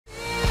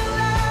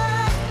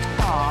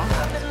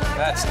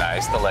that's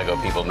nice. The Lego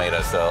people made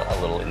us a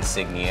little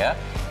insignia.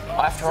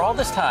 After all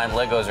this time,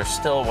 Legos are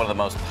still one of the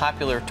most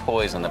popular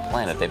toys on the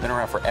planet. They've been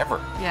around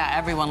forever. Yeah,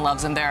 everyone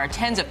loves them. There are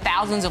tens of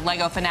thousands of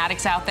Lego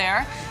fanatics out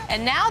there.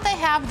 And now they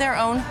have their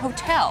own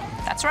hotel.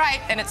 That's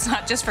right, and it's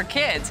not just for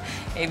kids.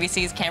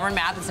 ABC's Cameron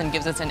Mathison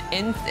gives us an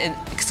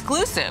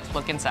exclusive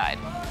look inside.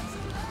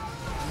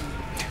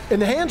 In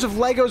the hands of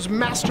Lego's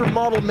master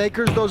model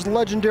makers, those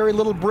legendary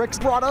little bricks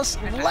brought us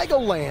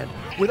Legoland,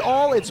 with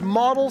all its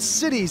model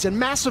cities and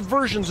massive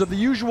versions of the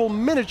usual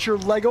miniature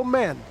Lego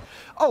men.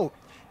 Oh,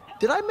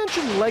 did I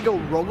mention Lego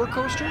roller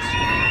coasters?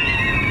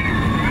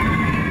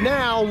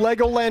 Now,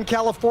 Legoland,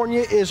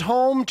 California is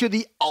home to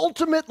the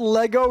ultimate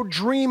Lego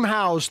dream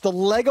house, the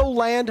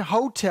Legoland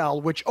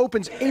Hotel, which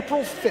opens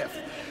April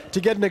 5th.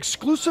 To get an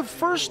exclusive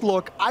first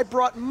look, I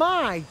brought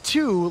my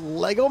two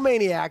Lego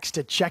maniacs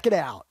to check it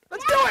out.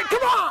 Let's do it,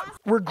 come on!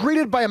 We're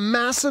greeted by a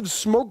massive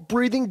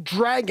smoke-breathing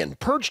dragon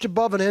perched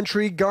above an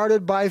entry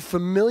guarded by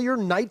familiar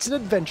knights and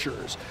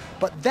adventurers.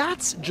 But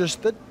that's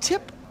just the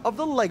tip of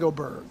the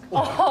Legoberg.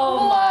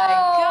 Oh my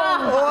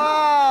God!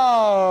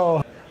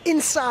 Wow!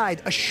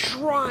 Inside, a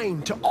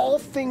shrine to all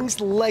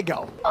things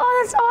Lego.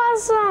 Oh,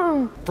 that's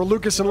awesome! For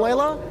Lucas and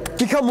Layla,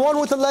 become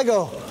one with the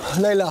Lego,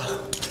 Layla.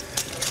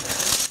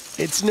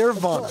 It's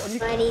Nirvana. What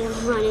do you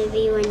want to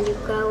be when you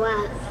grow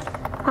up?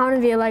 I want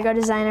to be a Lego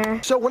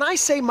designer. So when I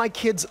say my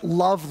kids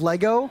love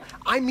Lego,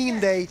 I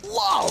mean they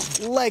love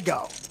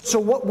Lego. So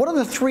what are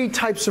the three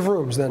types of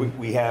rooms then?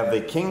 We have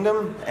the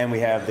Kingdom, and we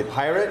have the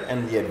Pirate,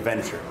 and the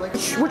Adventure.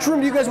 Which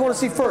room do you guys want to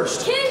see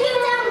first?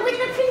 Kingdom,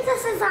 where the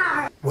princesses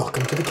are.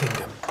 Welcome to the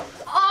Kingdom.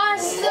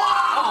 Awesome!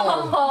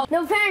 Wow.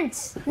 No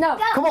parents. No.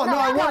 Come on, no,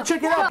 I want to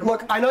check it out.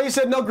 Look, I know you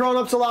said no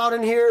grown-ups allowed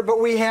in here, but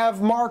we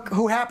have Mark,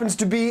 who happens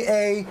to be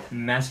a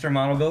master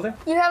model builder.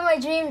 You have my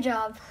dream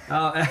job.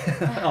 Oh,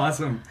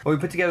 awesome. Well, we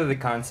put together the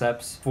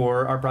concepts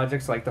for our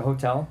projects, like the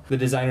hotel. The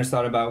designers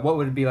thought about what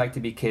would it be like to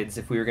be kids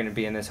if we were going to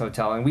be in this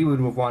hotel, and we would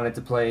have wanted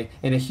to play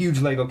in a huge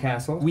Lego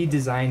castle. We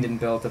designed and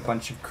built a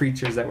bunch of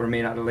creatures that were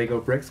made out of Lego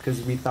bricks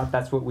because we thought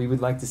that's what we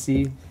would like to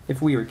see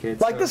if we were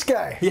kids. Like this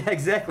guy. Yeah,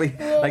 exactly.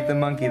 Like the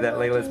monkey that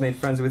Layla's made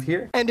friends with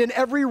here. And in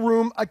every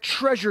room, a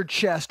treasure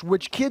chest,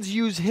 which kids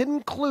use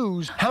hidden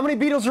clues. How many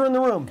beetles are in the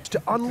room?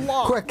 To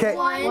unlock. Quick, Kate.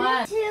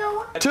 One,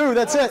 two. Two,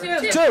 that's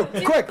it. Two,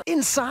 quick.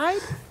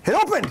 Inside, it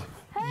opened.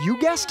 You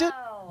guessed it,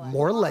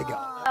 more Lego.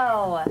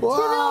 Oh.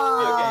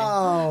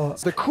 Wow.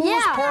 The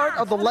coolest part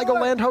of the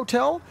Legoland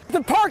Hotel,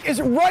 the park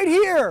is right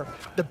here.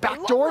 The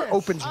back door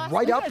opens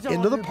right up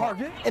into the park.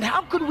 And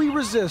how could we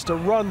resist a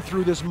run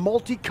through this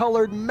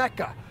multicolored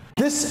mecca?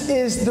 This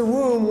is the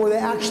room where they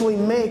actually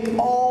make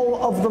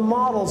all of the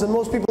models, and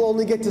most people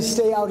only get to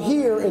stay out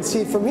here and see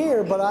it from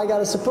here, but I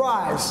got a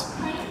surprise.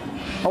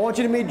 I want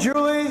you to meet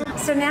Julie.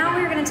 So now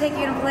we're going to take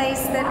you to a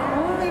place that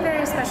only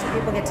very special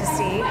people get to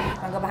see.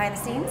 Want to go behind the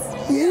scenes?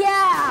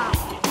 Yeah!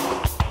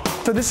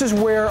 So this is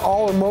where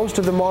all or most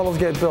of the models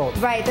get built.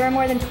 Right, there are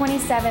more than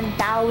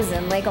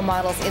 27,000 Lego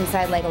models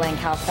inside Legoland,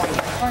 California.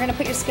 We're going to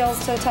put your skills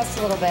to the test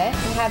a little bit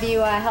and have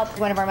you help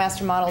one of our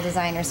master model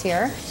designers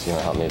here. So you want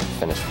to help me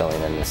finish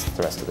filling in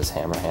the rest of this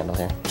hammer handle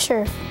here?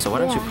 Sure. So why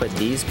don't you put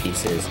these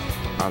pieces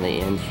on the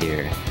end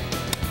here?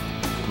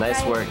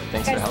 Nice work.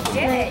 Thanks for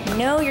helping.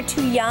 No, you're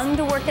too young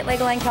to work at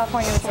Legoland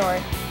California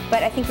Resort,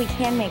 but I think we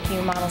can make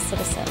you model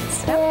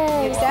citizens. You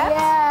accept?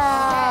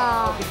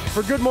 Yeah. Okay.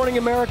 For Good Morning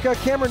America,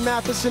 Cameron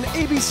Mathison,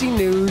 ABC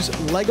News,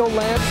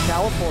 Legoland,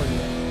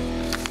 California.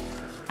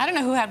 I don't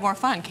know who had more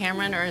fun,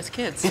 Cameron or his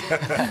kids.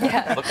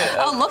 Yeah. Look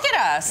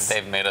at us.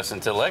 They've made us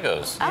into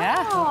Legos.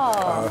 Yeah.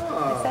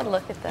 Oh, I said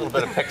look at A them. little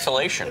bit of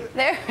pixelation.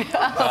 There.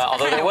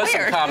 Although there was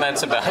some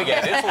comments about,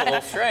 yeah, it is a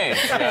little strange.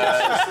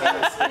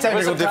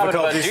 Technical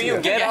difficulties. Do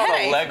you get on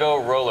a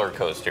Lego roller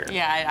coaster?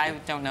 Yeah, I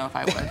don't know if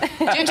I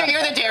would. Ginger,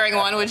 you're the daring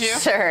one, would you?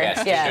 Sure.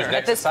 Yes, yeah. Ginger's next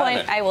At this point,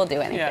 assignment. I will do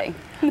anything.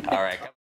 All right.